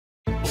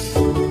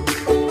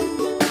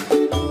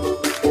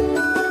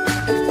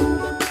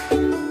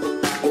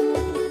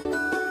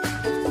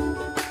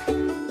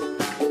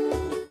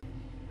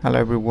Hello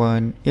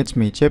everyone, it's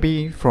me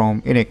JB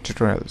from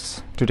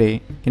UniqueTutorials.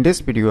 Today in this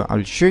video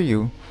I'll show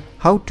you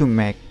how to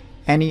make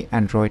any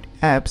Android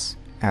apps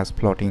as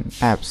floating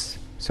apps.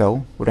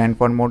 So without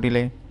one more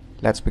delay,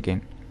 let's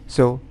begin.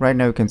 So right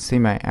now you can see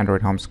my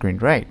Android home screen,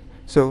 right?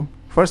 So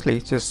firstly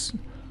just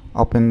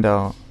open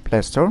the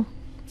Play Store,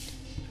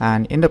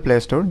 and in the Play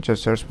Store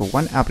just search for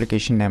one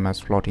application name as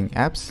floating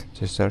apps.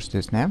 Just search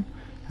this name,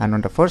 and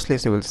on the first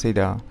list you will see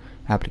the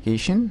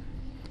application.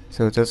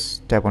 So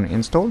just tap on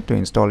install to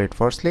install it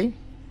firstly.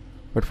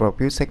 Wait for a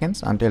few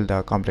seconds until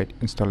the complete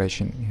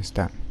installation is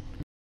done.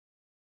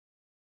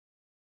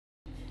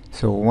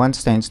 So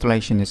once the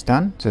installation is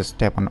done, just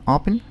tap on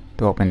open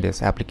to open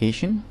this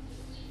application.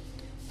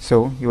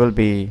 So you will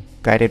be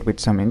guided with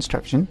some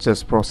instructions.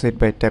 Just proceed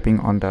by tapping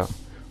on the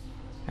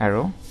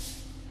arrow.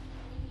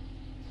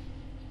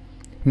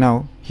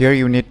 Now here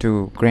you need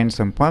to grant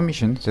some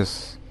permissions.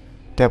 Just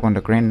tap on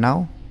the grant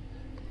now,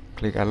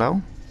 click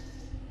allow,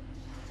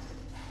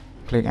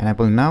 click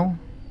enable now.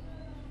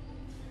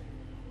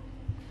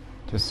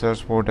 Just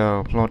search for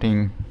the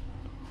floating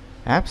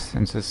apps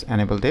and just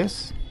enable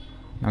this.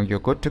 Now you're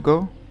good to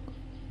go.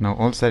 Now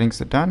all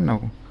settings are done.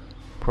 Now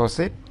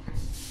proceed.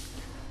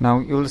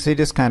 Now you will see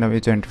this kind of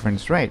user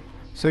interface, right?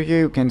 So here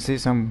you can see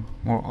some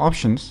more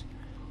options,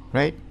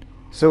 right?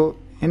 So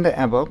in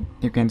the above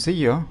you can see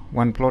here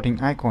one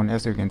floating icon,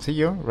 as you can see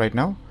here right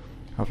now,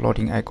 a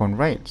floating icon,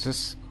 right?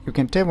 Just you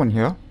can tap on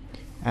here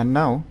and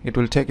now it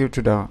will take you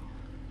to the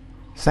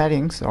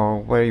settings or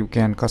where you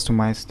can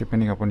customize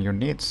depending upon your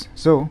needs.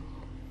 So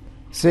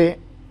say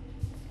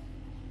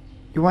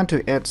you want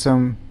to add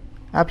some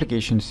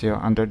applications here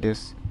under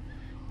this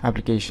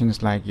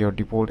applications, like your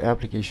default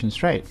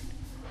applications, right?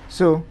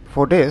 So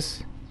for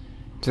this,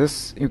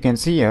 just you can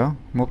see here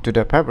move to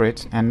the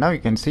favorites, and now you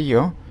can see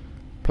here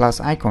plus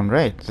icon,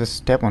 right?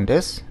 Just tap on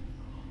this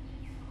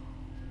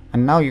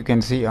and now you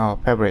can see our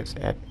favorites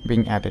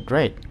being added,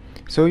 right?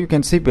 So you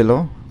can see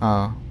below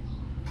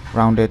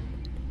rounded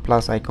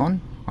plus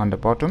icon on the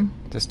bottom.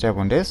 Just tap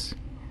on this.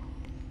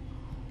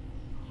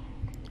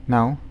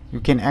 Now you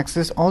can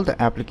access all the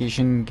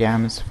application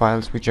games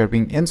files which are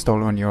being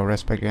installed on your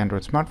respective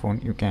Android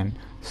smartphone. You can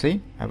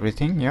see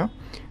everything here.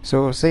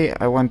 So say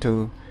I want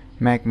to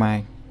make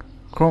my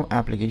Chrome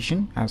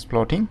application as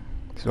floating,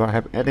 so I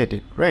have added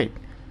it, right?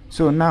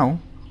 So now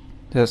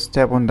just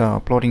tap on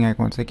the floating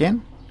icons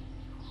again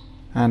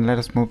and let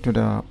us move to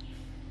the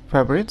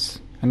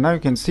favorites, and now you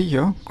can see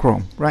here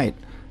Chrome, right?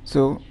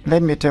 So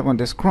let me tap on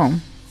this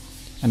Chrome,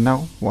 and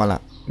now voila,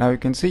 now you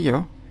can see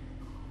here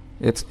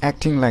it's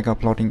acting like a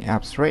floating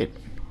apps, right?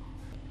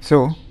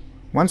 So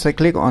once I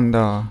click on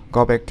the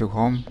go back to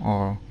home,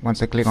 or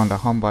once I click on the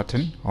home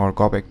button or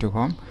go back to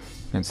home,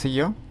 you can see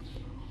here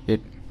it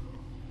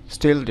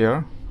still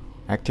there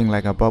acting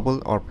like a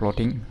bubble or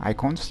floating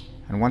icons,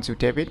 and once you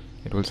tap it,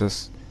 it will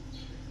just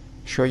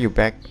show you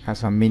back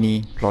as a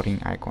mini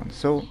floating icon.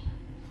 So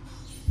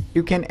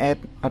you can add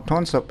a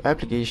tons of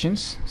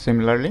applications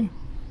similarly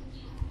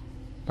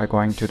by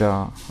going to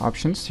the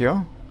options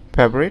here,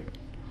 favorite,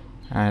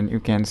 and you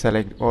can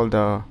select all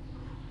the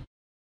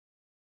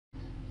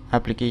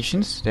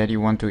applications that you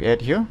want to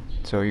add here.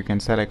 So you can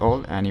select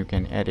all and you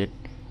can add it,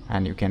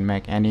 and you can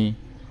make any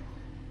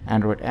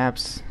Android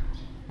apps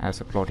as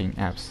a floating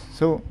apps.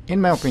 So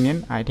in my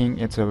opinion, I think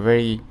it's a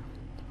very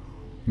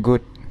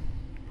good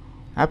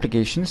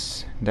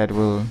applications that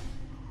will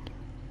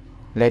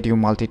let you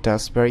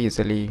multitask very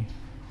easily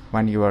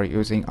when you are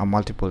using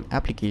multiple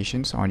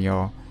applications on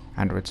your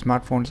Android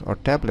smartphones or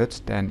tablets.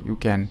 Then you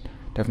can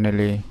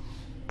definitely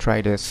try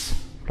this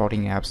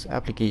floating apps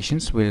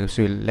applications, which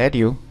will let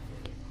you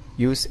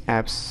use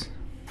apps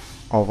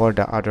over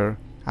the other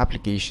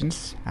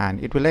applications,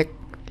 and it will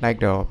like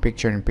the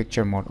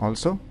picture-in-picture mode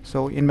also.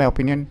 So in my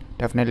opinion,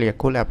 definitely a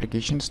cool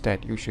applications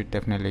that you should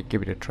definitely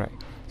give it a try.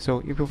 So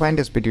if you find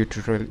this video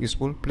tutorial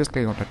useful, please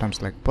click on the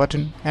thumbs like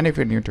button, and if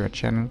you're new to our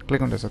channel,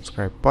 click on the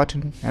subscribe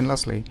button, and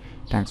lastly,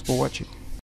 thanks for watching.